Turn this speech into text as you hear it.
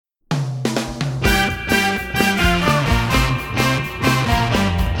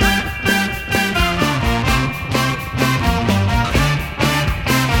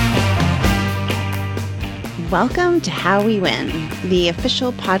Welcome to How We Win, the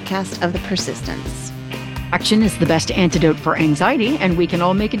official podcast of The Persistence. Action is the best antidote for anxiety, and we can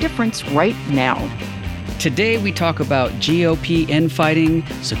all make a difference right now. Today we talk about GOP infighting,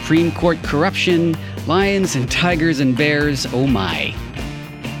 Supreme Court corruption, lions and tigers and bears, oh my.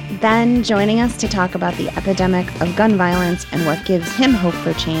 Then joining us to talk about the epidemic of gun violence and what gives him hope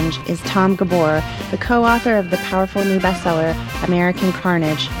for change is Tom Gabor, the co-author of the powerful new bestseller, American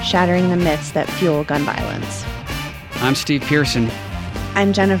Carnage, Shattering the Myths That Fuel Gun Violence. I'm Steve Pearson.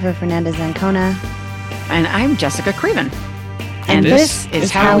 I'm Jennifer Fernandez-Ancona. And I'm Jessica Craven. And this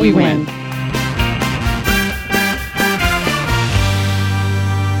is How We Win.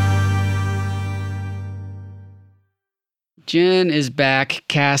 Jen is back,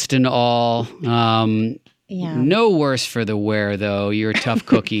 cast and all. No worse for the wear, though. You're a tough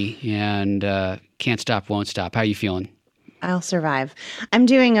cookie and can't stop, won't stop. How are you feeling? I'll survive. I'm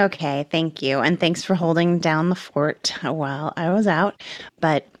doing okay, thank you. And thanks for holding down the fort while I was out.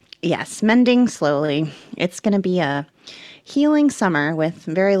 But yes, mending slowly. It's going to be a healing summer with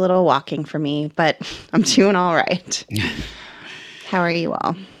very little walking for me, but I'm doing all right. How are you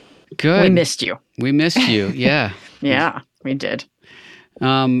all? Good. We missed you. We missed you, yeah. Yeah, we did.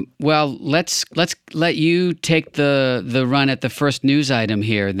 Well, let's let you take the run at the first news item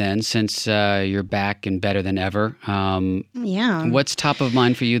here then, since you're back and better than ever. What's top of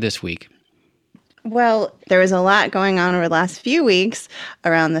mind for you this week? Well, there was a lot going on over the last few weeks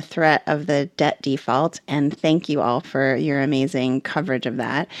around the threat of the debt default, and thank you all for your amazing coverage of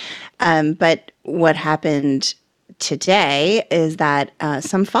that. But what happened today is that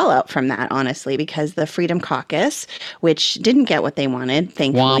some fallout from that, honestly, because the Freedom Caucus, which didn't get what they wanted,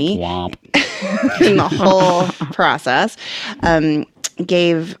 thankfully, womp, womp. in the whole process,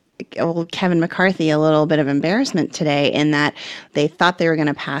 gave old Kevin McCarthy a little bit of embarrassment today in that they thought they were going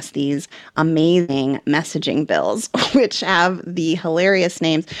to pass these amazing messaging bills, which have the hilarious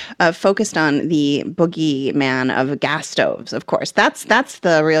names focused on the boogeyman of gas stoves. Of course, that's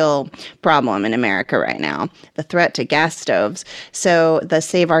the real problem in America right now, the threat to gas stoves. So the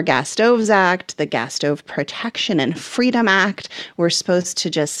Save Our Gas Stoves Act, the Gas Stove Protection and Freedom Act were supposed to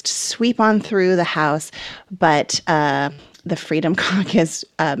just sweep on through the House, but the Freedom Caucus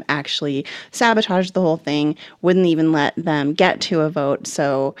actually sabotaged the whole thing, wouldn't even let them get to a vote.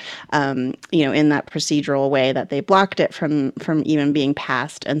 So, in that procedural way that they blocked it from even being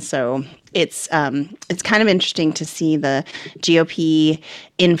passed. And so it's kind of interesting to see the GOP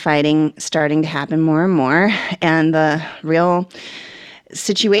infighting starting to happen more and more, and the real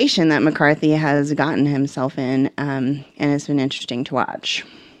situation that McCarthy has gotten himself in, and it's been interesting to watch.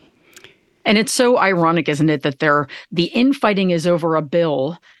 And it's so ironic, isn't it, that the infighting is over a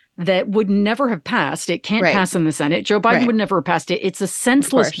bill that would never have passed. It can't pass in the Senate. Joe Biden would never have passed it. It's a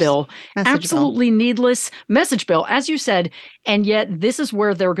senseless bill, absolutely needless message bill, as you said. And yet this is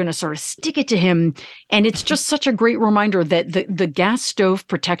where they're going to sort of stick it to him. And it's just such a great reminder that the Gas Stove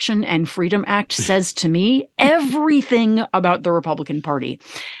Protection and Freedom Act says to me everything about the Republican Party.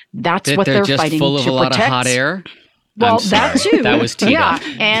 That's what they're fighting to protect. They're just full of a lot of hot air. Well, that too. That was teed up.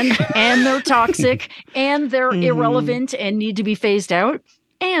 and they're toxic, and they're irrelevant and need to be phased out,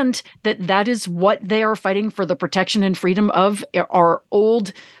 and that is what they are fighting for, the protection and freedom of our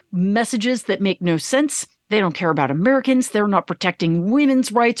old messages that make no sense. They don't care about Americans. They're not protecting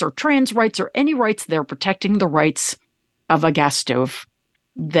women's rights or trans rights or any rights. They're protecting the rights of a gas stove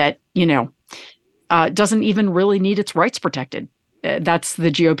that, doesn't even really need its rights protected. That's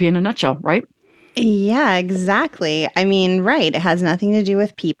the GOP in a nutshell, right? Yeah, exactly. I mean, right. It has nothing to do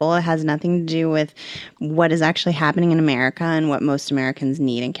with people. It has nothing to do with what is actually happening in America and what most Americans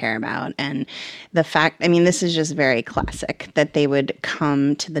need and care about. And the fact, this is just very classic that they would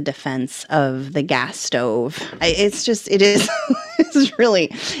come to the defense of the gas stove. It's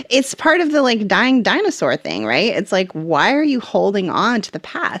part of the dying dinosaur thing, right? It's like, why are you holding on to the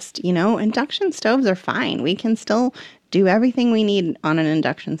past? Induction stoves are fine. We can still do everything we need on an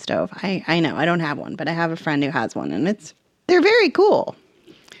induction stove. I know I don't have one, but I have a friend who has one, and they're very cool.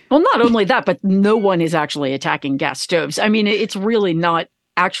 Well, not only that, but no one is actually attacking gas stoves. It's really not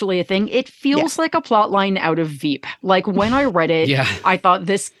actually a thing. It feels like a plot line out of Veep. Like when I read it, I thought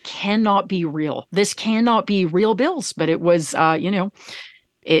this cannot be real. This cannot be real bills, but it was,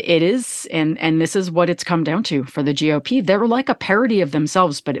 It is, and this is what it's come down to for the GOP. They're like a parody of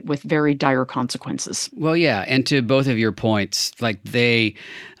themselves, but with very dire consequences. Well, yeah, and to both of your points, they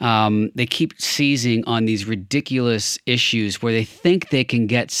keep seizing on these ridiculous issues where they think they can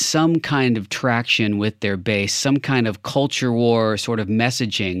get some kind of traction with their base, some kind of culture war sort of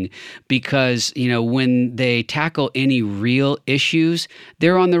messaging, because when they tackle any real issues,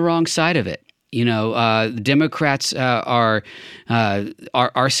 they're on the wrong side of it. Democrats our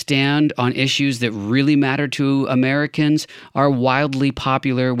stand on issues that really matter to Americans are wildly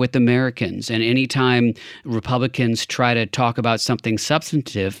popular with Americans. And anytime Republicans try to talk about something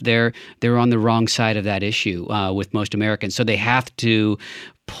substantive, they're on the wrong side of that issue with most Americans. So they have to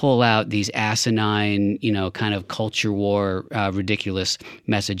pull out these asinine, kind of culture war, ridiculous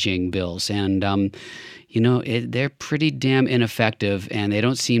messaging bills. And they're pretty damn ineffective, and they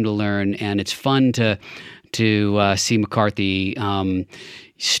don't seem to learn. And it's fun to see McCarthy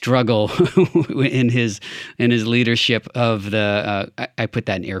struggle in his leadership of the I put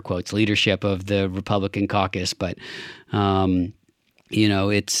that in air quotes, leadership of the Republican caucus. But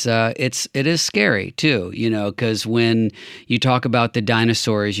it is scary too, because when you talk about the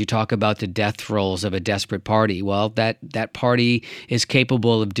dinosaurs, you talk about the death rolls of a desperate party. Well, that party is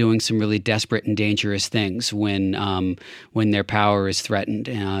capable of doing some really desperate and dangerous things when their power is threatened.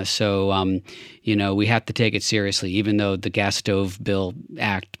 So we have to take it seriously, even though the Gas Stove Bill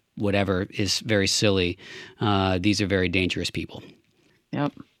Act, whatever, is very silly. These are very dangerous people.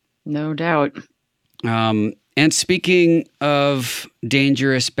 Yep, no doubt. And speaking of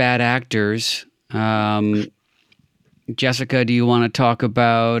dangerous bad actors, Jessica, do you want to talk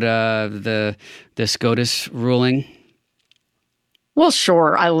about the SCOTUS ruling? Well,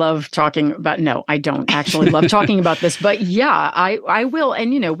 sure. I love talking about. No, I don't actually love talking about this, but yeah, I will.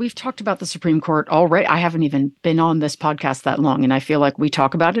 And we've talked about the Supreme Court already. I haven't even been on this podcast that long, and I feel like we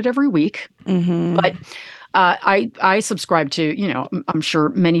talk about it every week. Mm-hmm. But I subscribe to, I'm sure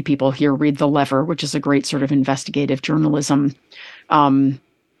many people here read The Lever, which is a great sort of investigative journalism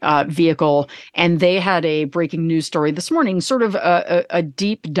vehicle. And they had a breaking news story this morning, sort of a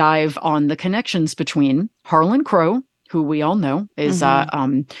deep dive on the connections between Harlan Crow, who we all know is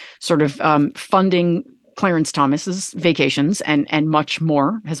funding Clarence Thomas's vacations and much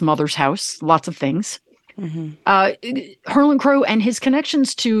more, his mother's house, lots of things. Mm-hmm. Harlan Crow and his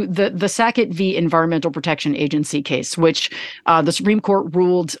connections to the Sackett v. Environmental Protection Agency case, which the Supreme Court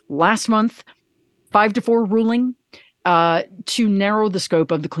ruled last month, 5-4 ruling, to narrow the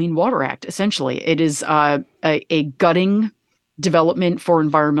scope of the Clean Water Act. Essentially, it is a gutting development for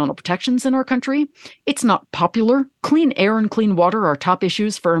environmental protections in our country. It's not popular. Clean air and clean water are top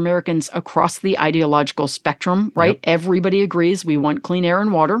issues for Americans across the ideological spectrum, right? Yep. Everybody agrees we want clean air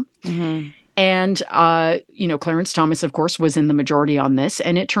and water. Mm-hmm. And, Clarence Thomas, of course, was in the majority on this.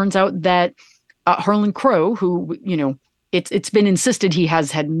 And it turns out that Harlan Crow, who, it's been insisted he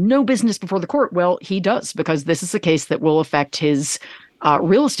has had no business before the court. Well, he does, because this is a case that will affect his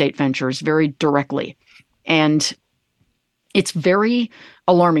real estate ventures very directly. And it's very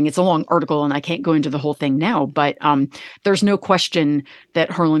alarming. It's a long article, and I can't go into the whole thing now. But there's no question that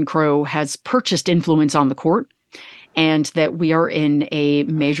Harlan Crow has purchased influence on the court, and that we are in a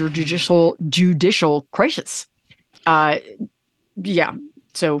major judicial crisis.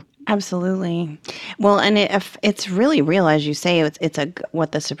 So absolutely. Well, and if it's really real, as you say,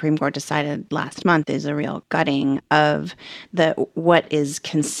 what the Supreme Court decided last month is a real gutting of what is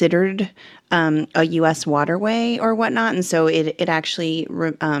considered a U.S. waterway or whatnot. And so it actually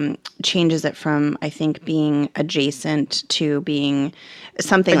changes it from, I think, being adjacent to being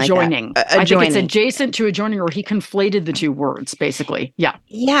something adjoining. Like that. Adjoining. I think it's adjacent to adjoining, or he conflated the two words, basically. Yeah.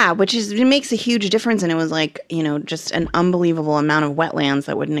 Yeah, it makes a huge difference. And it was like, just an unbelievable amount of wetlands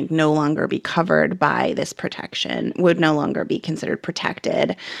that would no longer be covered by this protection, would no longer be considered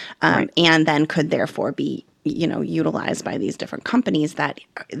protected, right. And then could therefore be, utilized by these different companies. That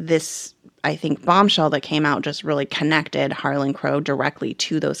this, I think, bombshell that came out just really connected Harlan Crow directly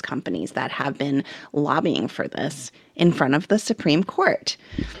to those companies that have been lobbying for this in front of the Supreme Court.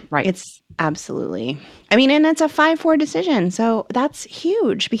 Right. It's absolutely, and it's a 5-4 decision. So that's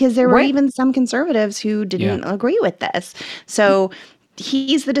huge, because there were even some conservatives who didn't agree with this. So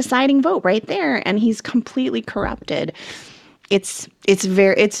he's the deciding vote right there, and he's completely corrupted. It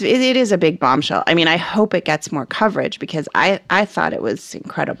is a big bombshell. I hope it gets more coverage, because I thought it was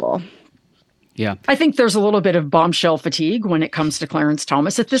incredible. Yeah. I think there's a little bit of bombshell fatigue when it comes to Clarence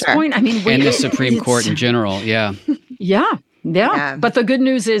Thomas at this point. And the Supreme Court in general. Yeah. Yeah. But the good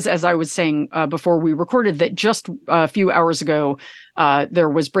news is, as I was saying before we recorded, that just a few hours ago, there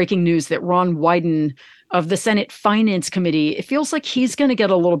was breaking news that Ron Wyden of the Senate Finance Committee, it feels like he's going to get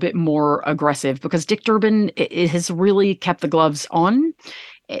a little bit more aggressive, because Dick Durbin has really kept the gloves on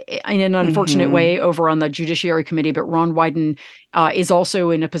in an unfortunate way over on the Judiciary Committee. But Ron Wyden is also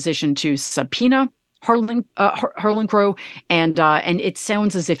in a position to subpoena Harlan Crow. And it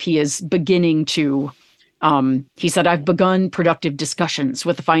sounds as if he is beginning to, he said, "I've begun productive discussions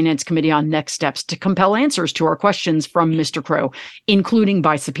with the Finance Committee on next steps to compel answers to our questions from Mr. Crow, including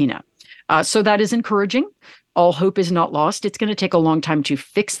by subpoena." So that is encouraging. All hope is not lost. It's going to take a long time to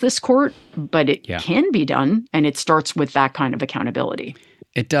fix this court, but it can be done, and it starts with that kind of accountability.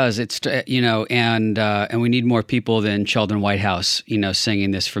 It does. It's and we need more people than Sheldon Whitehouse,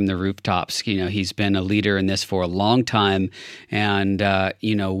 singing this from the rooftops. He's been a leader in this for a long time, and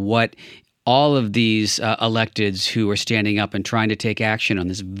what all of these electeds who are standing up and trying to take action on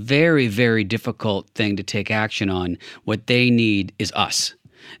this very, very difficult thing to take action on, what they need is us.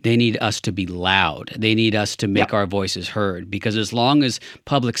 They need us to be loud. They need us to make our voices heard, because as long as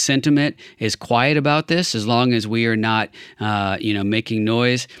public sentiment is quiet about this, as long as we are not, making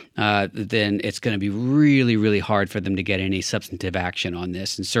noise, then it's going to be really, really hard for them to get any substantive action on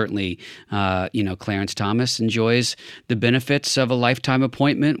this. And certainly, Clarence Thomas enjoys the benefits of a lifetime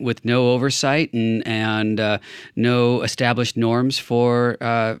appointment with no oversight and no established norms for,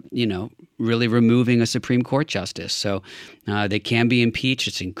 really removing a Supreme Court justice. So they can be impeached.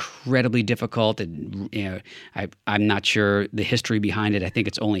 It's incredibly difficult. And, I'm not sure the history behind it. I think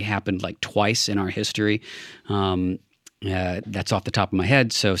it's only happened like twice in our history. That's off the top of my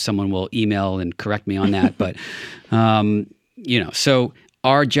head, so someone will email and correct me on that. But, so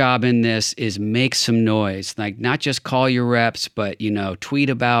our job in this is make some noise, like not just call your reps, but,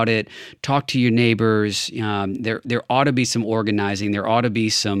 tweet about it, talk to your neighbors. There ought to be some organizing. There ought to be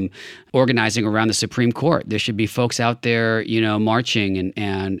some organizing around the Supreme Court. There should be folks out there, marching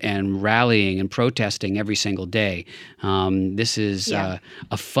and rallying and protesting every single day. This is a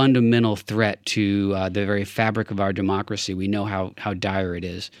fundamental threat to the very fabric of our democracy. We know how dire it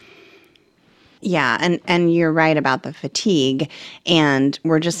is. Yeah, and you're right about the fatigue, and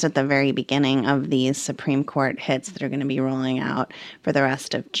we're just at the very beginning of these Supreme Court hits that are going to be rolling out for the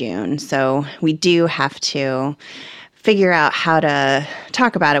rest of June. So we do have to figure out how to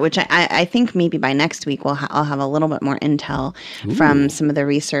talk about it, which I think maybe by next week I'll have a little bit more intel from some of the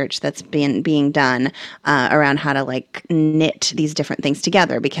research that's being done around how to knit these different things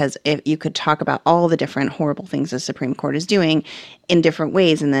together. Because if you could talk about all the different horrible things the Supreme Court is doing in different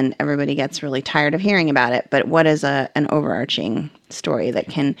ways, and then everybody gets really tired of hearing about it. But what is an overarching story that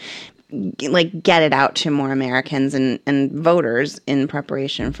can get it out to more Americans and voters in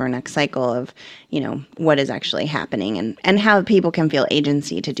preparation for next cycle of, what is actually happening and how people can feel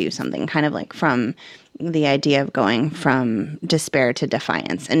agency to do something, kind of like from the idea of going from despair to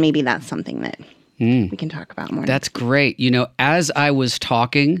defiance. And maybe that's something that we can talk about more. That's great. As I was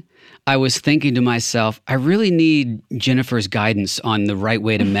talking, I was thinking to myself, I really need Jennifer's guidance on the right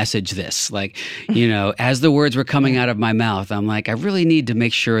way to message this. As the words were coming out of my mouth, I'm like, I really need to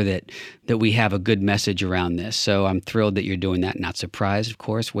make sure that we have a good message around this. So I'm thrilled that you're doing that. Not surprised, of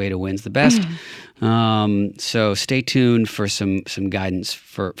course. Way to win's the best. So stay tuned for some guidance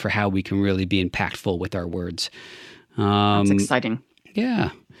for how we can really be impactful with our words. That's exciting.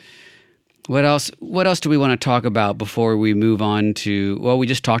 Yeah. What else do we want to talk about before we move on to, well, we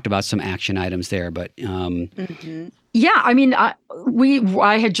just talked about some action items there, but Yeah, I mean, I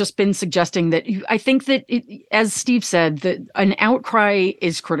had just been suggesting that I think that, as Steve said, that an outcry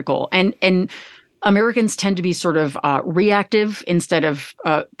is critical, and Americans tend to be sort of reactive instead of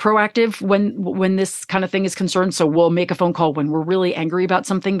proactive when this kind of thing is concerned. So we'll make a phone call when we're really angry about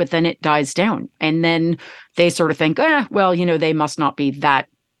something, but then it dies down, and then they sort of think, they must not be that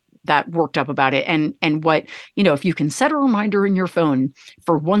worked up about it. And what, if you can set a reminder in your phone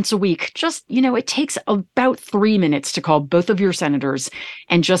for once a week, just, it takes about 3 minutes to call both of your senators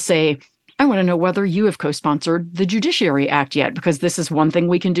and just say, I want to know whether you have co-sponsored the Judiciary Act yet, because this is one thing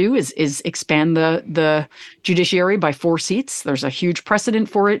we can do is expand the judiciary by 4 seats. There's a huge precedent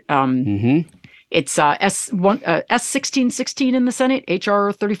for it. It's S1616 in the Senate,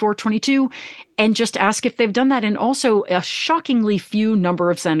 HR 3422, and just ask if they've done that. And also, a shockingly few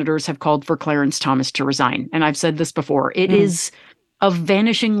number of senators have called for Clarence Thomas to resign. And I've said this before, it is a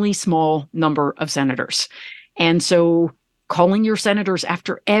vanishingly small number of senators. And so calling your senators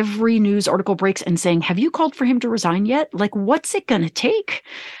after every news article breaks and saying, have you called for him to resign yet? What's it going to take?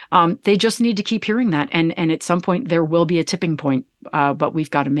 They just need to keep hearing that. And at some point, there will be a tipping point, but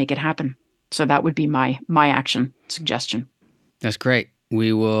we've got to make it happen. So that would be my action suggestion. That's great.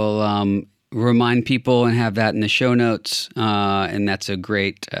 We will remind people and have that in the show notes. And that's a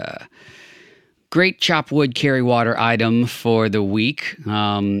great chop wood, carry water item for the week,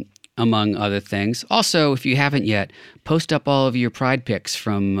 among other things. Also, if you haven't yet, post up all of your Pride pics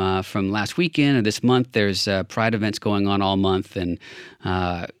from last weekend or this month. There's Pride events going on all month, and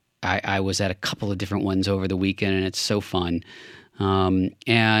I was at a couple of different ones over the weekend, and it's so fun.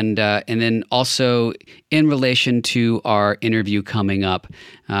 And then also in relation to our interview coming up,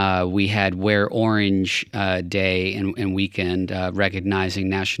 we had Wear Orange Day and weekend, recognizing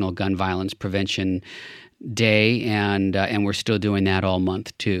National Gun Violence Prevention Day, and we're still doing that all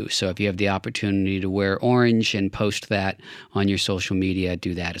month too. So if you have the opportunity to wear orange and post that on your social media,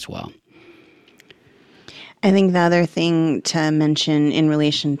 do that as well. I think the other thing to mention in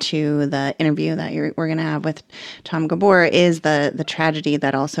relation to the interview that we're going to have with Tom Gabor is the tragedy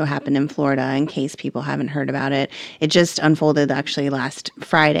that also happened in Florida, in case people haven't heard about it. It just unfolded actually last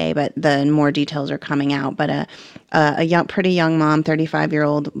Friday, but the more details are coming out. But a pretty young mom,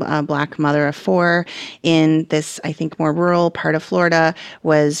 35-year-old Black mother of 4 in this, I think, more rural part of Florida,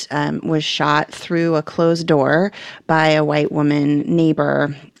 was shot through a closed door by a white woman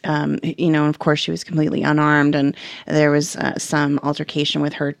neighbor. Of course, she was completely unarmed, and there was some altercation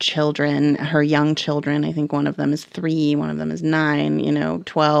with her children, her young children. I think one of them is 3, one of them is 9,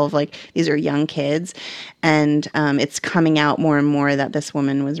 12. Like, these are young kids. And it's coming out more and more that this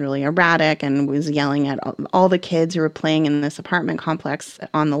woman was really erratic and was yelling at all the kids who were playing in this apartment complex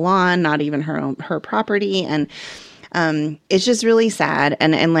on the lawn, not even her property. And it's just really sad.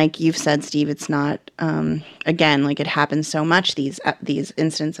 And like you've said, Steve, it's not, again, like, it happens so much, these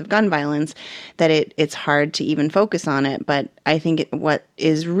incidents of gun violence, that it's hard to even focus on it. But I think what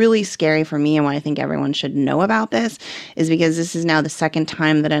is really scary for me, and why I think everyone should know about this, is because this is now the second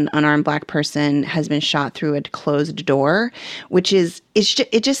time that an unarmed Black person has been shot through a closed door, which is,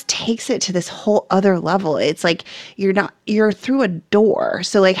 it just takes it to this whole other level. It's like you're through a door.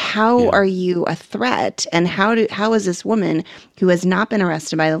 So like, how are you a threat? And how is this woman who has not been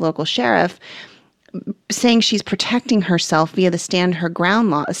arrested by the local sheriff saying she's protecting herself via the stand your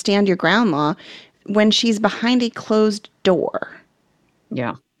ground law when she's behind a closed door?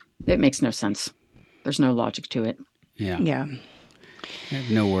 Yeah, it makes no sense. There's no logic to it. Yeah. I have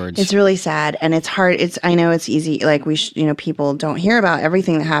no words. It's really sad, and it's hard. I know it's easy. Like, people don't hear about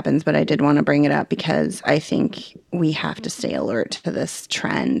everything that happens, but I did want to bring it up because I think we have to stay alert to this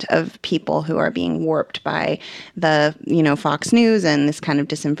trend of people who are being warped by the, Fox News and this kind of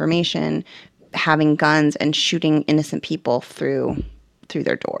disinformation, having guns and shooting innocent people through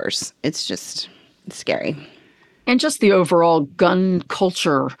their doors. It's scary. And just the overall gun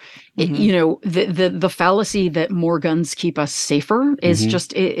culture, the fallacy that more guns keep us safer is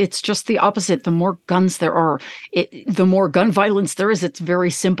it's just the opposite. The more guns there are, the more gun violence there is. It's very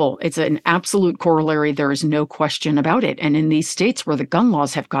simple. It's an absolute corollary. There is no question about it. And in these states where the gun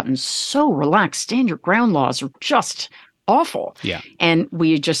laws have gotten so relaxed, stand your ground laws are just awful. Yeah. And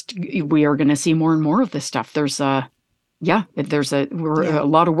we are going to see more and more of this stuff. There's a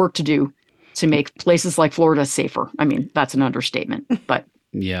lot of work to do to make places like Florida safer. I mean, that's an understatement, but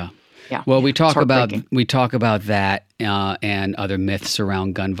yeah. Well, we talk about that and other myths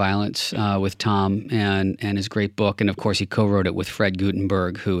around gun violence with Tom and his great book, and of course he co-wrote it with Fred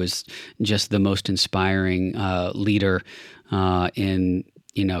Gutenberg, who is just the most inspiring leader in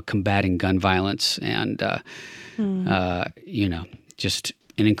combating gun violence, and just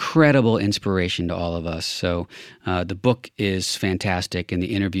an incredible inspiration to all of us. So the book is fantastic, and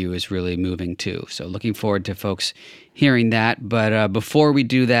the interview is really moving too. So looking forward to folks hearing that. But before we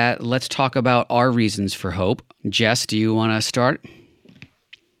do that, let's talk about our reasons for hope. Jess, do you want to start?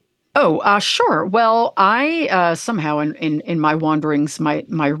 Oh, sure. Well, I somehow in my wanderings,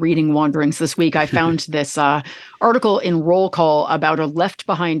 my reading wanderings this week, I found this article in Roll Call about a left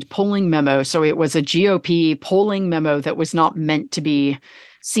behind polling memo. So it was a GOP polling memo that was not meant to be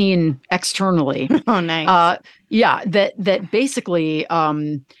seen externally. Oh, nice. That basically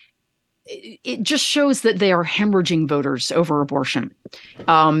it just shows that they are hemorrhaging voters over abortion.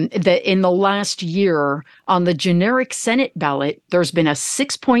 That in the last year on the generic Senate ballot, there's been a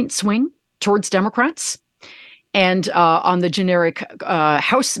 6-point swing towards Democrats. And on the generic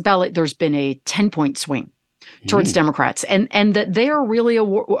House ballot, there's been a 10-point swing towards Democrats. And that they are really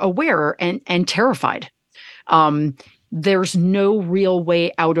aware and terrified. There's no real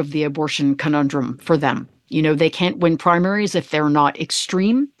way out of the abortion conundrum for them. They can't win primaries if they're not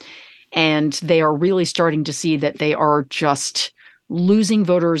extreme. And they are really starting to see that they are just losing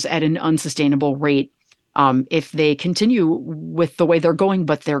voters at an unsustainable rate if they continue with the way they're going,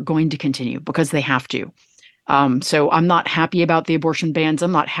 but they're going to continue because they have to. So I'm not happy about the abortion bans.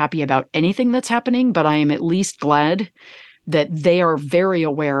 I'm not happy about anything that's happening, but I am at least glad that they are very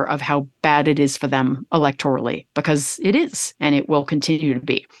aware of how bad it is for them electorally, because it is, and it will continue to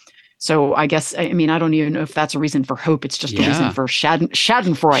be. So I guess, I mean, I don't even know if that's a reason for hope. It's just a reason for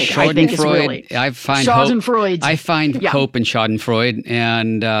Schadenfreude. I think it's really I find Schadenfreude. I find hope in Schadenfreude,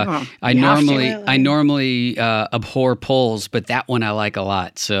 and I normally abhor polls, but that one I like a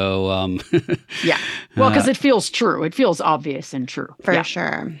lot. So yeah, well, because it feels true. It feels obvious and true for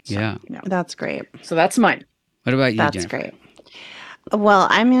sure. So, yeah, that's great. So that's mine. What about you? That's Jennifer? great. Well,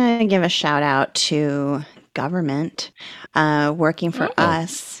 I'm going to give a shout out to government working for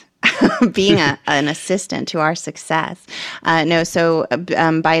us. Being an assistant to our success.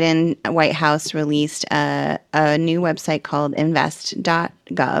 Biden White House released a new website called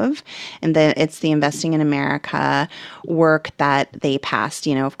invest.gov, and it's the Investing in America work that they passed,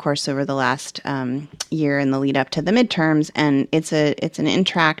 of course, over the last year in the lead up to the midterms. And it's an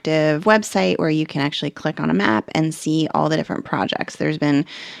interactive website where you can actually click on a map and see all the different projects. There's been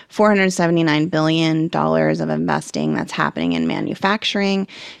 $479 billion of investing that's happening in manufacturing,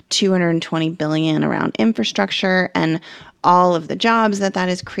 $220 billion around infrastructure, and all of the jobs that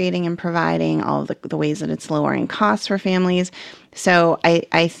is creating and providing, all of the ways that it's lowering costs for families. So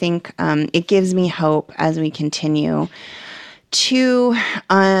I think it gives me hope as we continue to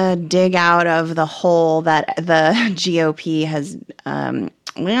dig out of the hole that the GOP has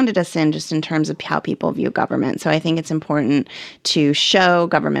landed us in, just in terms of how people view government. So I think it's important to show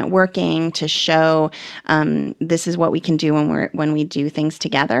government working, to show this is what we can do when we do things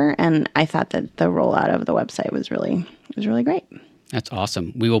together. And I thought that the rollout of the website was really great. That's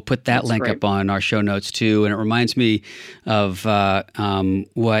awesome. We will put that link up on our show notes too. And it reminds me of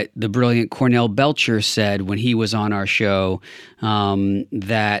what the brilliant Cornell Belcher said when he was on our show,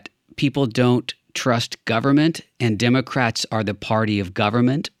 that people don't trust government, and Democrats are the party of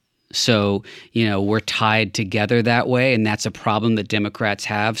government. So, we're tied together that way, and that's a problem that Democrats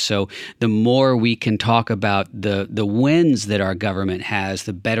have. So the more we can talk about the wins that our government has,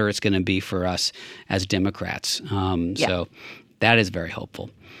 the better it's going to be for us as Democrats. So that is very hopeful.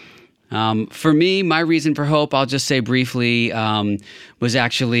 For me, my reason for hope, I'll just say briefly, was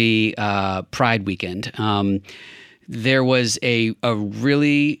actually Pride weekend. There was a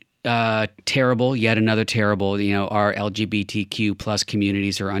really terrible, yet another terrible, our LGBTQ plus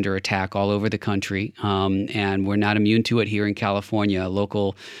communities are under attack all over the country. And we're not immune to it here in California. A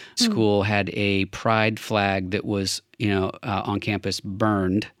local school had a pride flag that was, on campus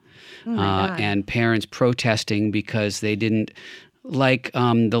burned. And parents protesting because they didn't like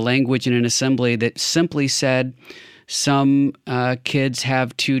the language in an assembly that simply said some kids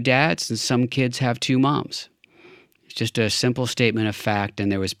have two dads and some kids have two moms. It's just a simple statement of fact, and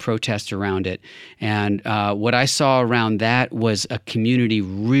there was protest around it. And what I saw around that was a community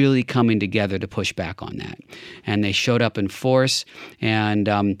really coming together to push back on that. And they showed up in force. And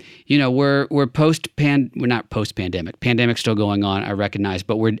we're we're not post-pandemic. Pandemic's still going on, I recognize,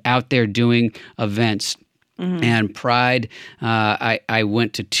 but we're out there doing events. Mm-hmm. And Pride, I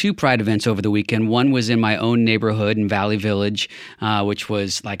went to 2 Pride events over the weekend. One was in my own neighborhood in Valley Village, which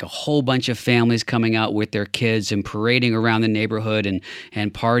was like a whole bunch of families coming out with their kids and parading around the neighborhood and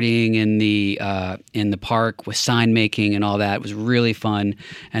partying in the park with sign making and all that. It was really fun.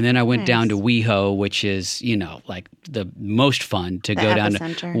 And then I went down to WeHo, which is, like the most fun to go down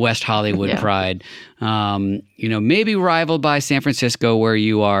to West Hollywood Pride. Maybe rivaled by San Francisco where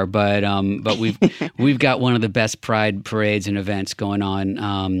you are, but we've got one of the best Pride parades and events going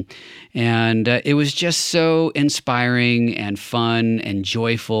on. And it was just so inspiring and fun and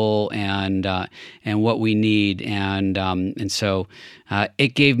joyful and what we need. And so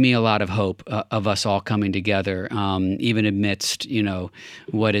it gave me a lot of hope of us all coming together, even amidst,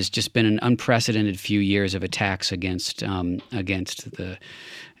 what has just been an unprecedented few years of attacks against the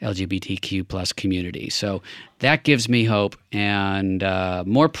LGBTQ plus community. So that gives me hope. And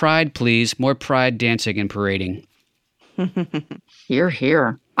more Pride, please. More Pride dancing and parading. Hear,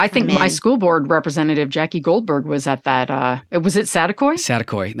 hear. I think my school board representative, Jackie Goldberg, was at that. Was it Satakoy?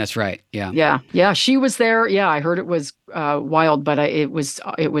 Satakoy, that's right. Yeah. Yeah. She was there. Yeah, I heard it was wild, but it was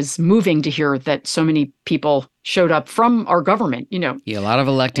moving to hear that so many people showed up from our government. Yeah, a lot of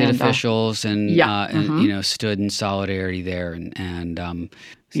elected officials and stood in solidarity there, and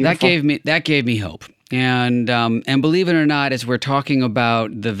so that gave me hope. And believe it or not, as we're talking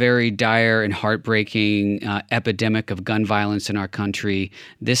about the very dire and heartbreaking epidemic of gun violence in our country,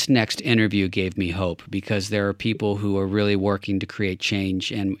 this next interview gave me hope because there are people who are really working to create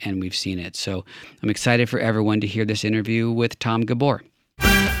change, and we've seen it. So I'm excited for everyone to hear this interview with Tom Gabor.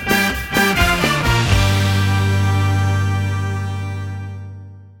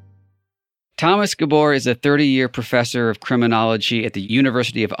 Thomas Gabor is a 30-year professor of criminology at the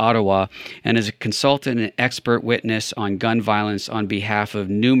University of Ottawa and is a consultant and expert witness on gun violence on behalf of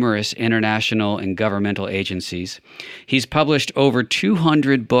numerous international and governmental agencies. He's published over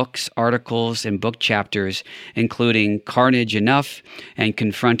 200 books, articles, and book chapters, including Carnage Enough and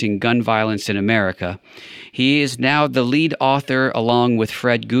Confronting Gun Violence in America. He is now the lead author, along with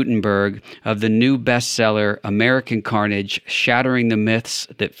Fred Guttenberg, of the new bestseller, American Carnage, Shattering the Myths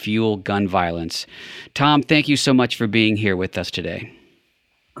That Fuel Gun Violence. Tom, thank you so much for being here with us today.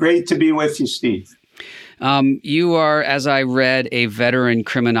 Great to be with you, Steve. You are, as I read, a veteran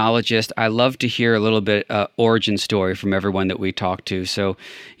criminologist. I love to hear a little bit origin story from everyone that we talk to. So,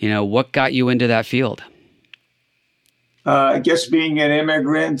 what got you into that field? I guess being an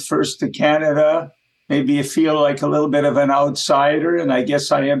immigrant, first to Canada, maybe you feel like a little bit of an outsider. And I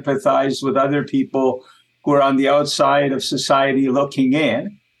guess I empathize with other people who are on the outside of society looking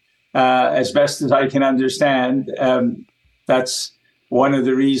in, as best as I can understand. That's one of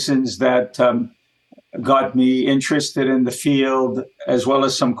the reasons that got me interested in the field, as well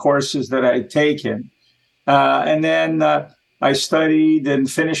as some courses that I'd taken. And then I studied and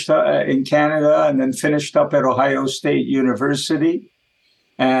finished in Canada, and then finished up at Ohio State University.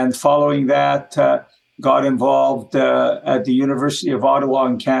 And following that, got involved at the University of Ottawa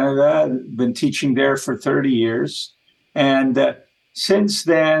in Canada. Been teaching there for 30 years. And since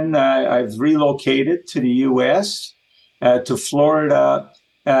then, I've relocated to the U.S., to Florida,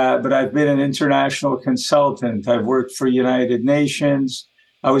 but I've been an international consultant. I've worked for United Nations.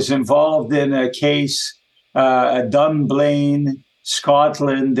 I was involved in a case at Dunblane,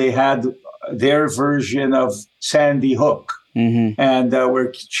 Scotland. They had their version of Sandy Hook. Mm-hmm. And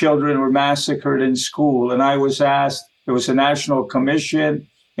where children were massacred in school. And I was asked, there was a national commission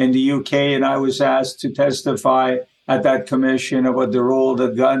in the UK, and I was asked to testify at that commission about the role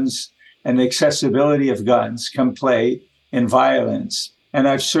that guns and the accessibility of guns can play in violence. And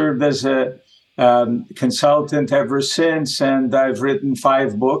I've served as a consultant ever since, and I've written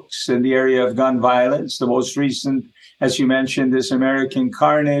 5 books in the area of gun violence. The most recent, as you mentioned, is American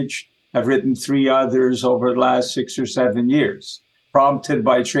Carnage. I've written 3 others over the last 6 or 7 years, prompted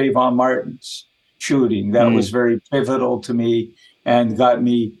by Trayvon Martin's shooting. That was very pivotal to me and got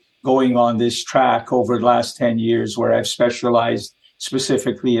me going on this track over the last 10 years, where I've specialized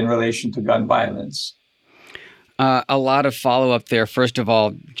specifically in relation to gun violence. A lot of follow-up there. First of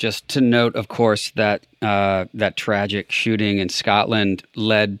all, just to note, of course, that that tragic shooting in Scotland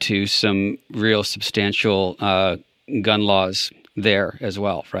led to some real substantial gun laws there as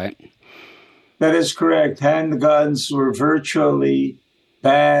well, right? That is correct. Handguns were virtually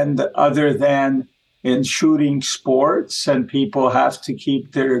banned, other than in shooting sports, and people have to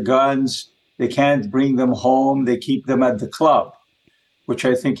keep their guns. They can't bring them home. They keep them at the club, which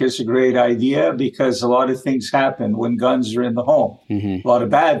I think is a great idea, because a lot of things happen when guns are in the home. Mm-hmm. A lot of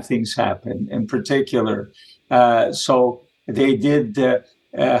bad things happen in particular. So they did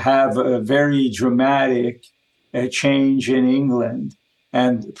have a very dramatic change in England.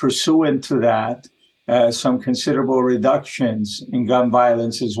 And pursuant to that, some considerable reductions in gun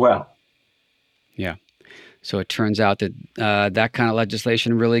violence as well. Yeah. So it turns out that that kind of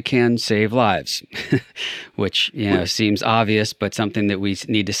legislation really can save lives, which seems obvious, but something that we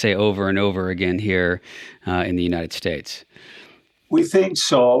need to say over and over again here in the United States. We think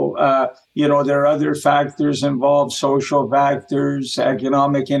so. There are other factors involved, social factors.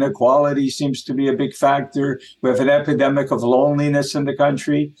 Economic inequality seems to be a big factor. We have an epidemic of loneliness in the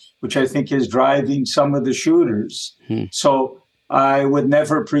country, which I think is driving some of the shooters. So I would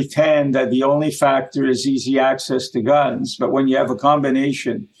never pretend that the only factor is easy access to guns. But when you have a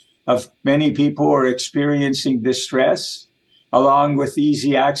combination of many people who are experiencing distress, along with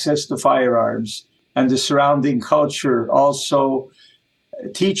easy access to firearms, and the surrounding culture also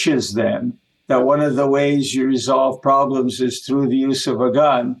teaches them that one of the ways you resolve problems is through the use of a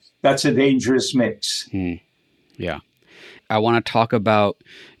gun, that's a dangerous mix. Yeah. I want to talk about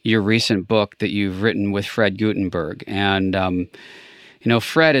your recent book that you've written with Fred Guttenberg. And,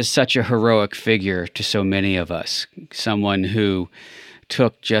 Fred is such a heroic figure to so many of us, someone who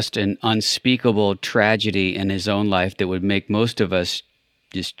took just an unspeakable tragedy in his own life that would make most of us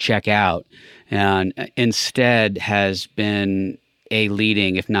just check out, and instead has been a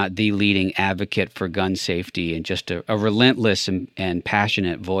leading, if not the leading, advocate for gun safety, and just a relentless and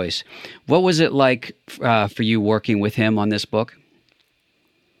passionate voice. What was it like for you working with him on this book?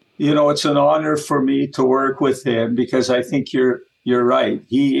 It's an honor for me to work with him, because I think you're right.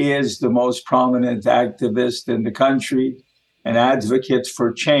 He is the most prominent activist in the country, an advocate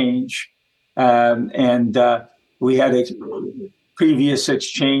for change. And we had previous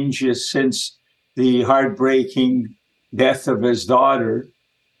exchanges since the heartbreaking death of his daughter.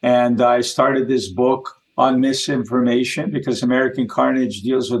 And I started this book on misinformation because American Carnage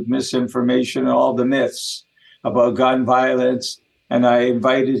deals with misinformation and all the myths about gun violence. And I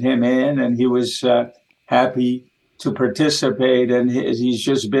invited him in, and he was happy to participate. And he's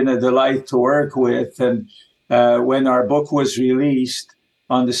just been a delight to work with. And when our book was released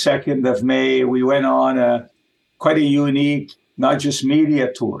on the 2nd of May, we went on quite a unique, not just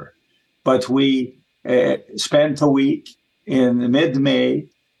media tour, but we spent a week in mid-May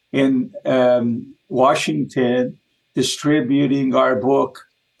in Washington, distributing our book,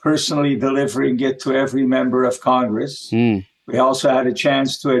 personally delivering it to every member of Congress. We also had a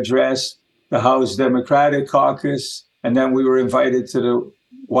chance to address the House Democratic Caucus, and then we were invited to the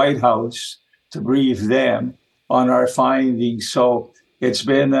White House to brief them on our findings. So it's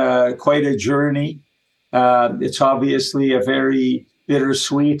been quite a journey. It's obviously a very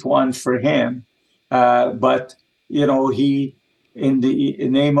bittersweet one for him. But, he, in the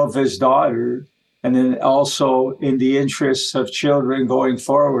name of his daughter, and then also in the interests of children going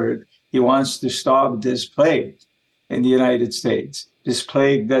forward, he wants to stop this plague in the United States, this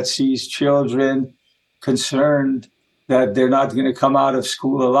plague that sees children concerned that they're not going to come out of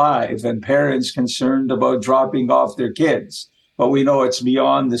school alive, and parents concerned about dropping off their kids. But we know it's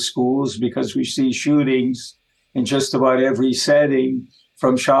beyond the schools because we see shootings in just about every setting,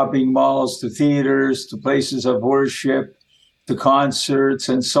 from shopping malls to theaters to places of worship to concerts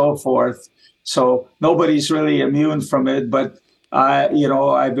and so forth. So nobody's really immune from it, but I've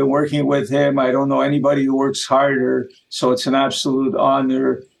been working with him. I don't know anybody who works harder. So it's an absolute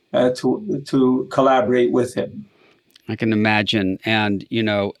honor to collaborate with him. I can imagine. And,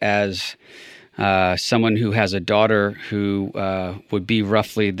 as someone who has a daughter who would be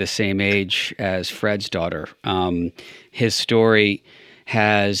roughly the same age as Fred's daughter, his story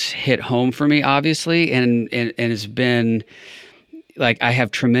has hit home for me, obviously, and it's been like I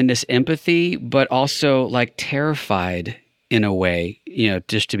have tremendous empathy, but also like terrified in a way,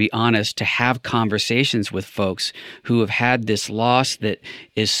 just to be honest, to have conversations with folks who have had this loss that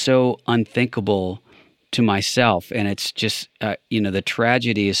is so unthinkable to myself. And it's just, the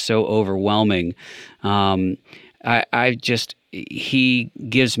tragedy is so overwhelming. He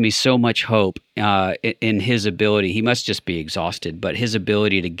gives me so much hope in his ability. He must just be exhausted, but his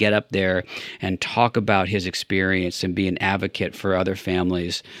ability to get up there and talk about his experience and be an advocate for other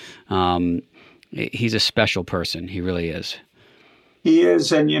families. He's a special person. He really is. He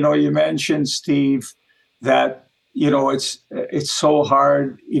is. And, you mentioned, Steve, that, it's so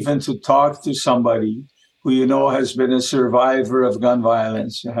hard even to talk to somebody who, has been a survivor of gun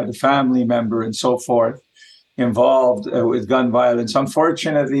violence, had a family member and so forth involved with gun violence.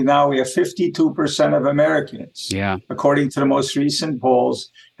 Unfortunately, now we have 52% of Americans, according to the most recent polls,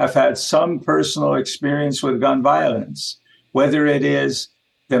 have had some personal experience with gun violence, whether it is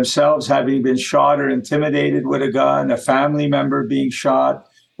themselves having been shot or intimidated with a gun, a family member being shot,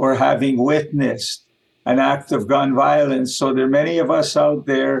 or having witnessed an act of gun violence. So there are many of us out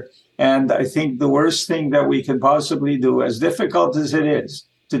there, and I think the worst thing that we can possibly do, as difficult as it is,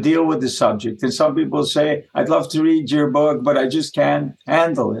 to deal with the subject. And some people say, I'd love to read your book, but I just can't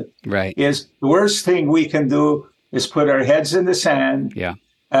handle it. Right. Is the worst thing we can do is put our heads in the sand,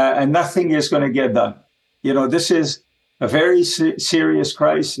 and nothing is going to get done. This is a very serious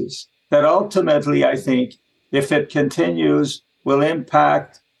crisis that ultimately, I think, if it continues, will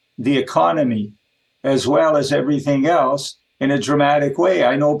impact the economy as well as everything else in a dramatic way.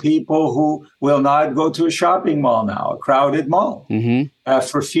 I know people who will not go to a shopping mall now, a crowded mall,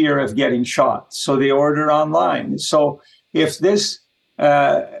 for fear of getting shot. So they order online. So if this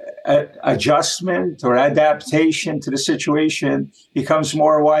adjustment or adaptation to the situation becomes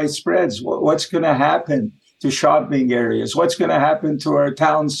more widespread, what's going to happen to shopping areas? What's going to happen to our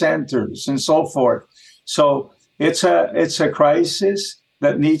town centers and so forth? So it's a crisis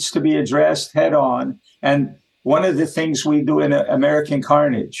that needs to be addressed head on. And one of the things we do in American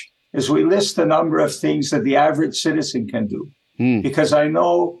Carnage is we list a number of things that the average citizen can do. Because I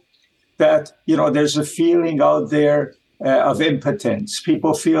know that, there's a feeling out there of impotence.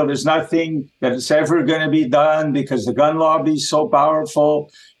 People feel there's nothing that is ever going to be done because the gun lobby is so powerful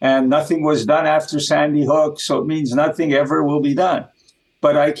and nothing was done after Sandy Hook. So it means nothing ever will be done.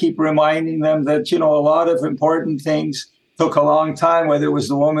 But I keep reminding them that, a lot of important things took a long time, whether it was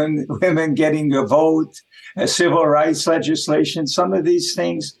the women getting a vote, civil rights legislation. Some of these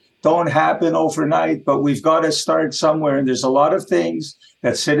things don't happen overnight, but we've got to start somewhere. And there's a lot of things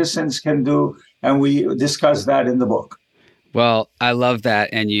that citizens can do. And we discuss that in the book. Well, I love that,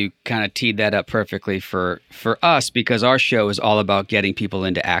 and you kind of teed that up perfectly for us, because our show is all about getting people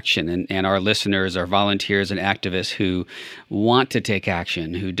into action, and our listeners are volunteers and activists who want to take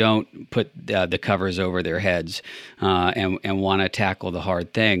action, who don't put the covers over their heads, and want to tackle the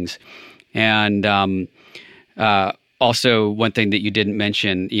hard things. And also, one thing that you didn't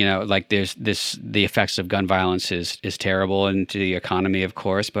mention, like the effects of gun violence is terrible, and to the economy, of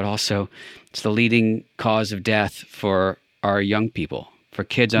course, but also it's the leading cause of death for our young people, for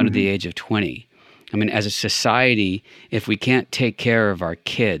kids under the age of 20. I mean, as a society, if we can't take care of our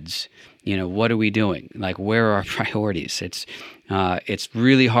kids, what are we doing? Like, where are our priorities? It's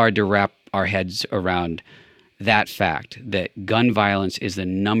really hard to wrap our heads around that fact that gun violence is the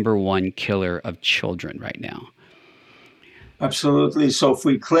number one killer of children right now. Absolutely. So if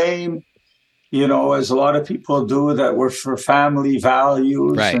we claim, as a lot of people do, that we're for family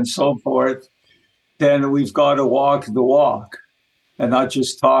values and so forth, then we've got to walk the walk and not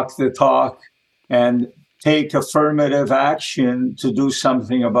just talk the talk and take affirmative action to do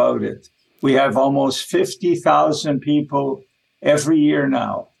something about it. We have almost 50,000 people every year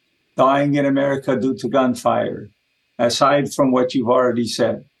now dying in America due to gunfire, aside from what you've already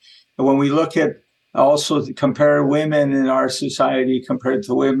said. And when we look at also to compare women in our society compared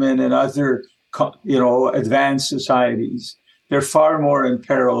to women in other, advanced societies, they're far more in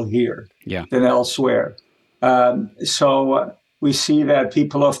peril here than elsewhere. So we see that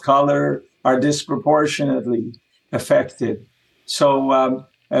people of color are disproportionately affected. So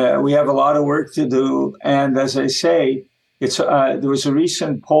we have a lot of work to do. And as I say, there was a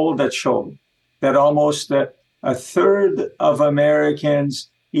recent poll that showed that almost a third of Americans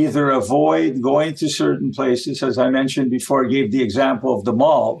either avoid going to certain places, as I mentioned before, gave the example of the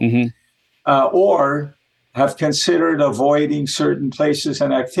mall, or have considered avoiding certain places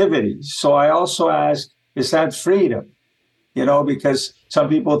and activities. So I also ask, is that freedom? Because some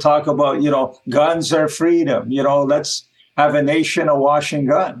people talk about, guns are freedom. Let's have a nation awash in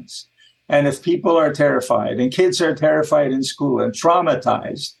guns. And if people are terrified and kids are terrified in school and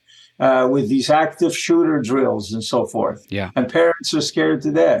traumatized with these active shooter drills and so forth, and parents are scared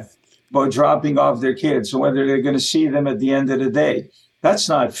to death about dropping off their kids and whether they're going to see them at the end of the day, that's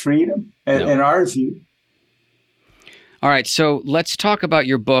not freedom in our view. All right, so let's talk about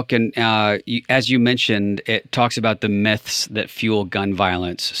your book. And as you mentioned, it talks about the myths that fuel gun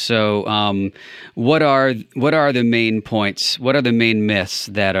violence. So what are the main points? What are the main myths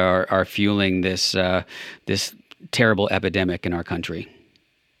that are fueling this terrible epidemic in our country?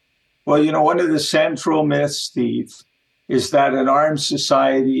 Well, one of the central myths, Steve, is that an armed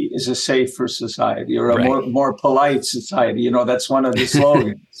society is a safer society or a more polite society. That's one of the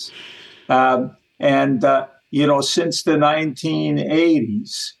slogans. Since the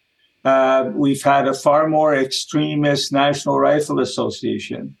 1980s, we've had a far more extremist National Rifle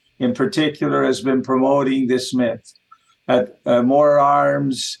Association, in particular, has been promoting this myth that more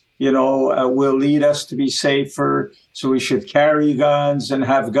arms, will lead us to be safer. So we should carry guns and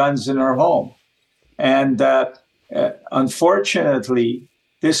have guns in our home. And unfortunately,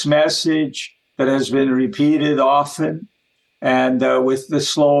 this message that has been repeated often and with the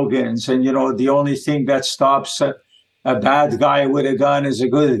slogans, and, the only thing that stops a bad guy with a gun is a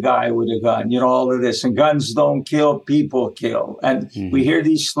good guy with a gun, all of this. And guns don't kill, people kill. And we hear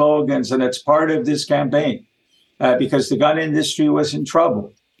these slogans, and it's part of this campaign because the gun industry was in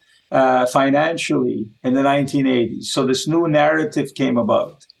trouble financially in the 1980s. So this new narrative came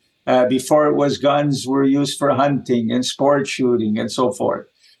about. Before it was guns were used for hunting and sport shooting and so forth.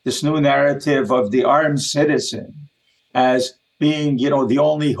 This new narrative of the armed citizen as being, the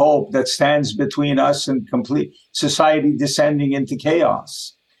only hope that stands between us and complete society descending into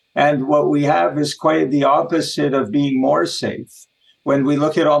chaos. And what we have is quite the opposite of being more safe. When we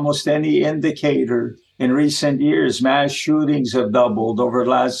look at almost any indicator in recent years, mass shootings have doubled over the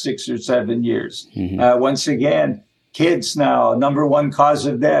last 6 or 7 years. Once again, kids now, number one cause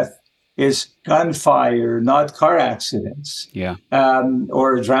of death is gunfire, not car accidents,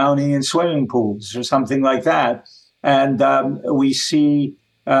 or drowning in swimming pools or something like that. And we see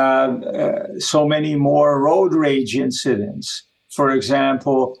so many more road rage incidents, for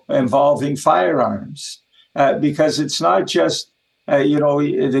example, involving firearms, because it's not just,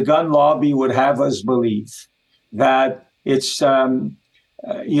 the gun lobby would have us believe that it's,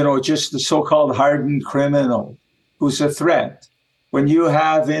 just the so-called hardened criminal who's a threat. When you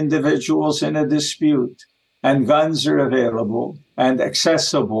have individuals in a dispute and guns are available and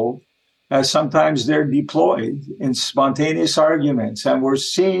accessible, sometimes they're deployed in spontaneous arguments. And we're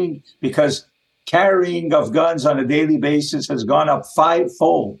seeing, because carrying of guns on a daily basis has gone up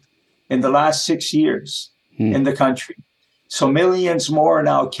 5-fold in the last 6 years in the country. So millions more are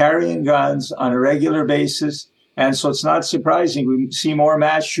now carrying guns on a regular basis. And so it's not surprising we see more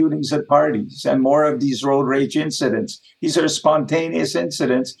mass shootings at parties and more of these road rage incidents. These are spontaneous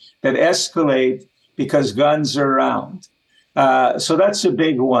incidents that escalate because guns are around. So that's a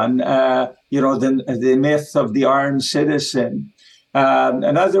big one, the myth of the armed citizen.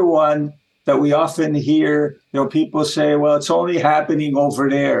 Another one that we often hear, people say, well, it's only happening over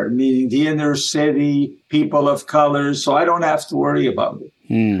there, meaning the inner city, people of color, so I don't have to worry about it.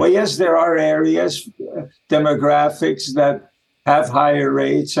 Well, yes, there are areas, demographics that have higher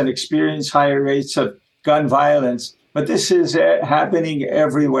rates and experience higher rates of gun violence, but this is happening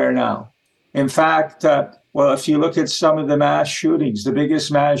everywhere now. In fact, if you look at some of the mass shootings, the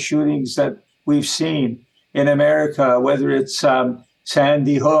biggest mass shootings that we've seen in America, whether it's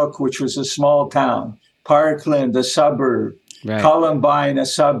Sandy Hook, which was a small town, Parkland, a suburb, right. Columbine, a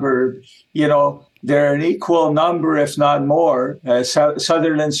suburb, they're an equal number, if not more.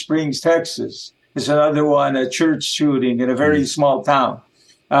 Sutherland Springs, Texas is another one, a church shooting in a very small town.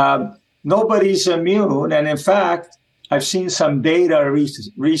 Nobody's immune. And in fact, I've seen some data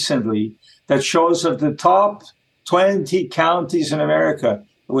recently that shows of the top 20 counties in America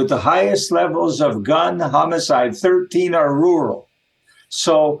with the highest levels of gun homicide, 13 are rural.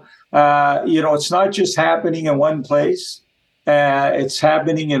 So, it's not just happening in one place. It's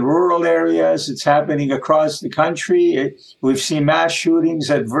happening in rural areas. It's happening across the country. We've seen mass shootings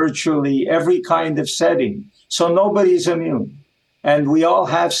at virtually every kind of setting. So nobody's immune. And we all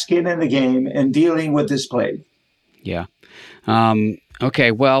have skin in the game in dealing with this plague. Yeah.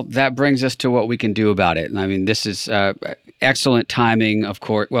 Okay, well, that brings us to what we can do about it. I mean, this is excellent timing, of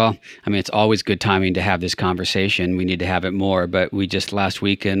course. Well, I mean, it's always good timing to have this conversation. We need to have it more. But we just last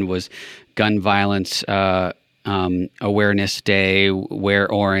weekend was Gun Violence Awareness Day,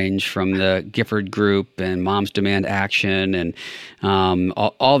 Wear Orange from the Gifford Group and Moms Demand Action and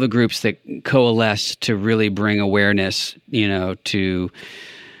all the groups that coalesce to really bring awareness, to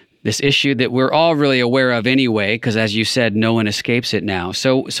this issue that we're all really aware of anyway, because as you said, no one escapes it now.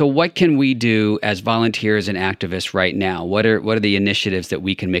 So what can we do as volunteers and activists right now? What are the initiatives that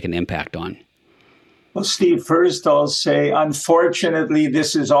we can make an impact on? Well, Steve, first I'll say, unfortunately,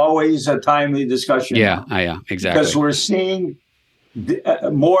 this is always a timely discussion. Yeah, exactly. Because we're seeing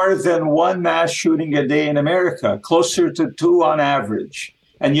more than one mass shooting a day in America, closer to 2 on average.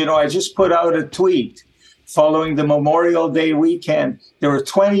 And, I just put out a tweet. Following the Memorial Day weekend, there were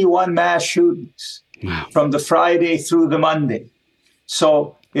 21 mass shootings from the Friday through the Monday.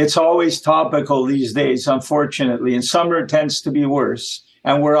 So it's always topical these days, unfortunately, and summer tends to be worse.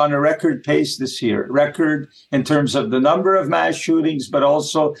 And we're on a record pace this year, record in terms of the number of mass shootings, but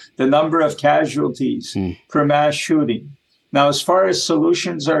also the number of casualties per mass shooting. Now, as far as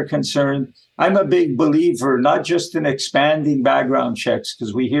solutions are concerned, I'm a big believer, not just in expanding background checks,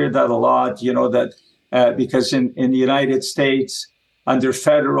 because we hear that a lot, because in the United States, under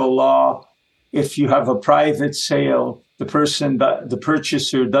federal law, if you have a private sale, the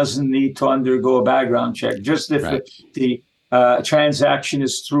purchaser doesn't need to undergo a background check, just if the transaction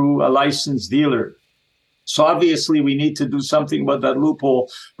is through a licensed dealer. So obviously we need to do something about that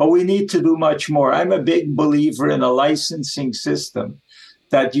loophole, but we need to do much more. I'm a big believer in a licensing system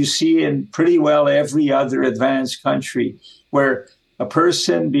that you see in pretty well every other advanced country, where a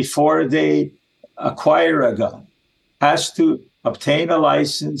person, before they acquire a gun, has to obtain a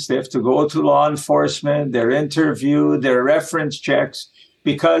license. They have to go to law enforcement, they're interviewed, their reference checks,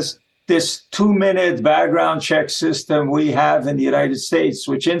 because this 2-minute background check system we have in the United States,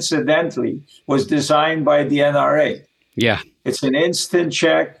 which incidentally was designed by the NRA. Yeah. It's an instant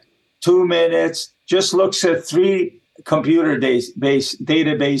check, 2 minutes, just looks at 3 computer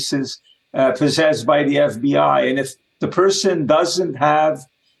databases possessed by the FBI. And if the person doesn't have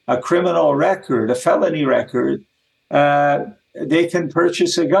a criminal record, a felony record, they can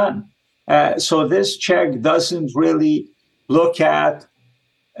purchase a gun. So this check doesn't really look at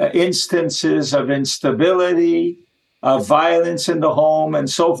instances of instability, of violence in the home, and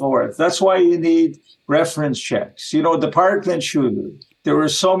so forth. That's why you need reference checks. The Parkland shooter, there were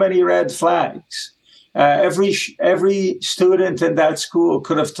so many red flags. Every student in that school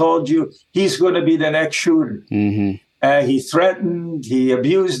could have told you he's going to be the next shooter. Mm-hmm. He threatened, he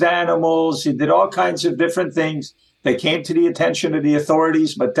abused animals, he did all kinds of different things that came to the attention of the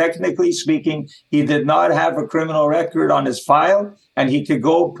authorities. But technically speaking, he did not have a criminal record on his file, and he could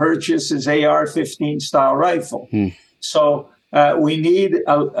go purchase his AR-15 style rifle. So we need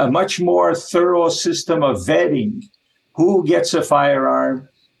a much more thorough system of vetting who gets a firearm,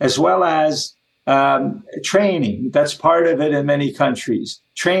 as well as Training, that's part of it in many countries.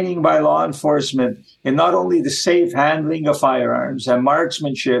 Training by law enforcement in not only the safe handling of firearms and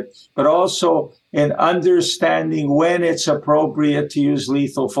marksmanship, but also in understanding when it's appropriate to use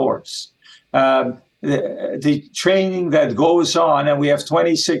lethal force. The training that goes on, and we have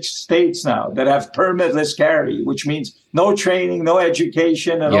 26 states now that have permitless carry, which means no training, no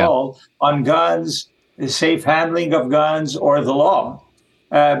education at all on guns, the safe handling of guns, or the law.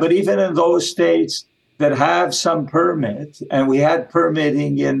 But even in those states that have some permit, and we had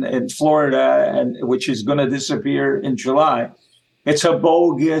permitting in Florida, and which is going to disappear in July, it's a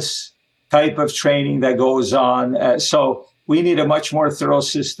bogus type of training that goes on. So we need a much more thorough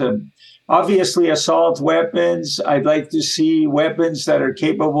system. Obviously, assault weapons, I'd like to see weapons that are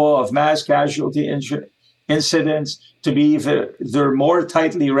capable of mass casualty incidents to be either more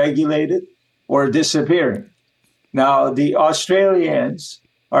tightly regulated or disappearing. Now, the Australians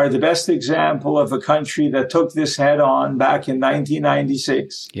are the best example of a country that took this head on back in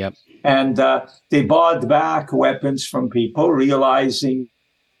 1996. Yep. And they bought back weapons from people, realizing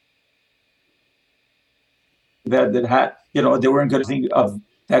that had, they weren't going to think of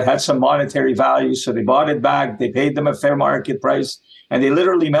that had some monetary value. So they bought it back. They paid them a fair market price, and they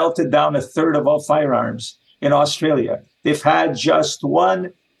literally melted down a third of all firearms in Australia. They've had just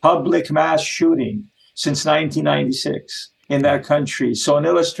one public mass shooting since 1996 in that country. So an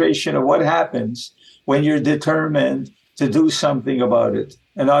illustration of what happens when you're determined to do something about it.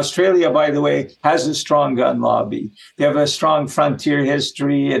 And Australia, by the way, has a strong gun lobby. They have a strong frontier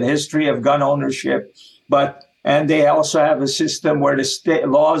history and history of gun ownership. And they also have a system where the state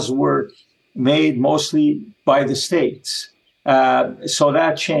laws were made mostly by the states. So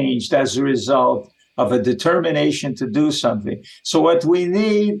that changed as a result of a determination to do something. So what we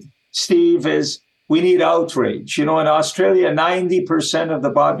need, Steve, is we need outrage. In Australia, 90% of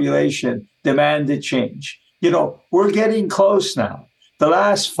the population demanded change. We're getting close now. The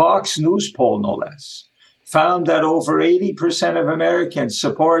last Fox News poll, no less, found that over 80% of Americans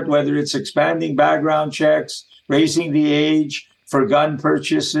support whether it's expanding background checks, raising the age for gun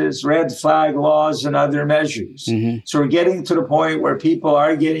purchases, red flag laws, and other measures. Mm-hmm. So we're getting to the point where people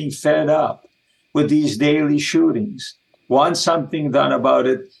are getting fed up with these daily shootings, want something done about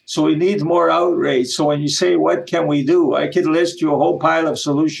it. So we need more outrage. So when you say, what can we do? I could list you a whole pile of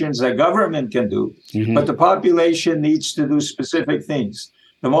solutions that government can do, but the population needs to do specific things.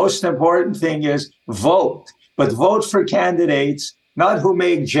 The most important thing is vote, but vote for candidates, not who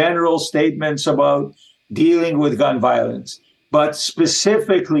make general statements about dealing with gun violence, but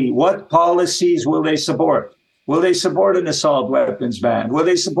specifically what policies will they support? Will they support an assault weapons ban? Will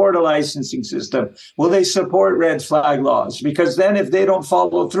they support a licensing system? Will they support red flag laws? Because then if they don't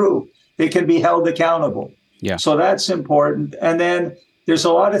follow through, they can be held accountable. Yeah. So that's important. And then there's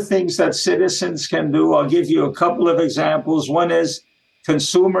a lot of things that citizens can do. I'll give you a couple of examples. One is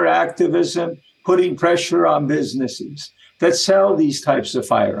consumer activism, putting pressure on businesses that sell these types of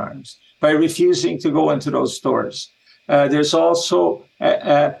firearms by refusing to go into those stores. There's also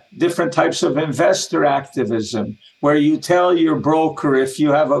different types of investor activism where you tell your broker, if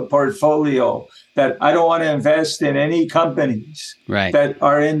you have a portfolio, that I don't want to invest in any companies that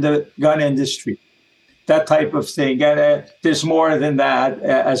are in the gun industry, that type of thing. And there's more than that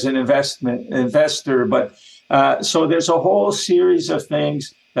as an investor. But so there's a whole series of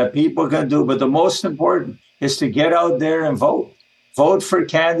things that people can do. But the most important is to get out there and vote. Vote for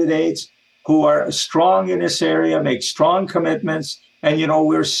candidates who are strong in this area, make strong commitments. And,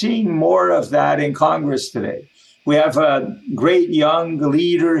 we're seeing more of that in Congress today. We have a great young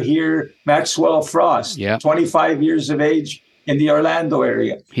leader here, Maxwell Frost, 25 years of age in the Orlando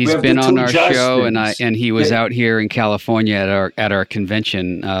area. He's been on our show, and he was out here in California at our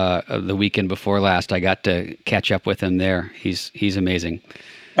convention the weekend before last. I got to catch up with him there. He's amazing.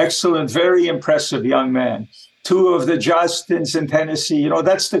 Excellent, very impressive young man. Two of the Justins in Tennessee,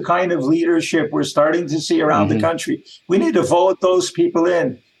 that's the kind of leadership we're starting to see around the country. We need to vote those people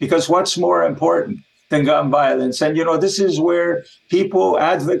in, because what's more important than gun violence? And, this is where people,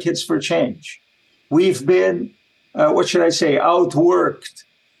 advocates for change, we've been, outworked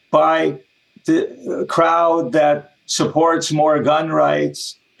by the crowd that supports more gun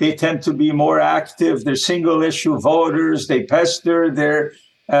rights. They tend to be more active. They're single issue voters. They pester their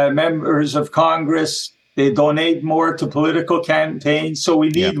members of Congress. They donate more to political campaigns. So we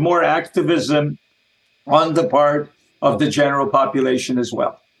need more activism on the part of the general population as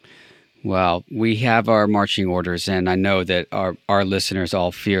well. Well, we have our marching orders, and I know that our listeners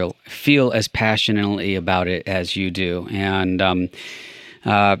all feel as passionately about it as you do. And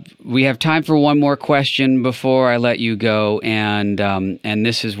We have time for one more question before I let you go, and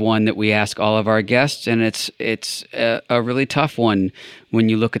this is one that we ask all of our guests, and it's a really tough one when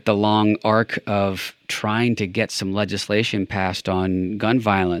you look at the long arc of trying to get some legislation passed on gun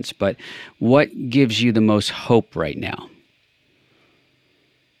violence. But what gives you the most hope right now?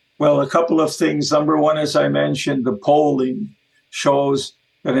 Well, a couple of things. Number one, as I mentioned, the polling shows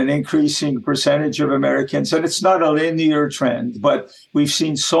that an increasing percentage of Americans, and it's not a linear trend, but we've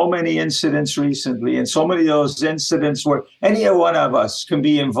seen so many incidents recently, and so many of those incidents where any one of us can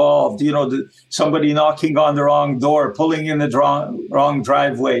be involved, somebody knocking on the wrong door, pulling in the wrong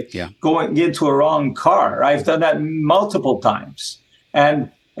driveway, going into a wrong car. I've done that multiple times.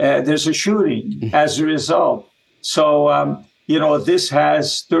 And there's a shooting as a result. So, this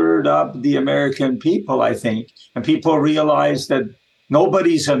has stirred up the American people, I think, and people realize that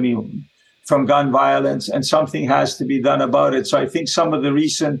nobody's immune from gun violence, and something has to be done about it. So I think some of the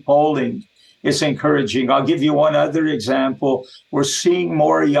recent polling is encouraging. I'll give you one other example. We're seeing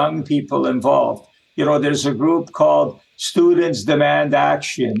more young people involved. There's a group called Students Demand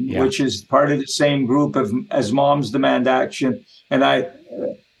Action, which is part of the same group as Moms Demand Action. And I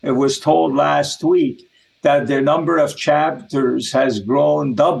was told last week that their number of chapters has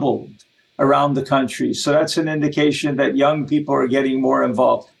doubled around the country. So that's an indication that young people are getting more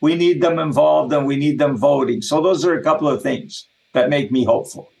involved. We need them involved, and we need them voting. So those are a couple of things that make me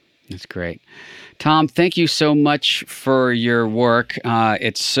hopeful. That's great. Tom, thank you so much for your work.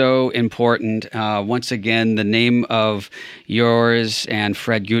 It's so important. Once again, the name of yours and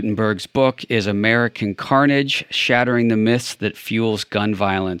Fred Gutenberg's book is American Carnage, Shattering the Myths That Fuels Gun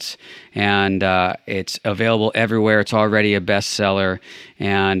Violence. And it's available everywhere. It's already a bestseller.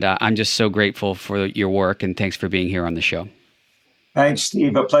 And I'm just so grateful for your work, and thanks for being here on the show. Thanks,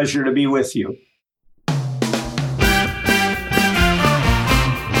 Steve. A pleasure to be with you.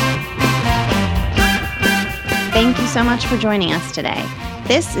 Thank you so much for joining us today.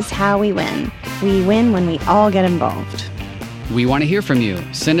 This is how we win. We win when we all get involved. We want to hear from you.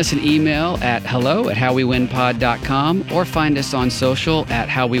 Send us an email at hello@howwewinpod.com or find us on social at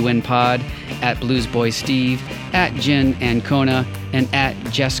howwewinpod, at bluesboysteve, at Jen Ancona, and at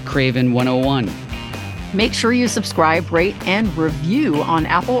JessCraven101. Make sure you subscribe, rate, and review on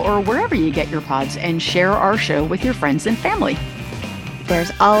Apple or wherever you get your pods, and share our show with your friends and family.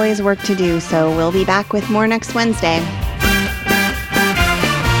 There's always work to do, so we'll be back with more next Wednesday.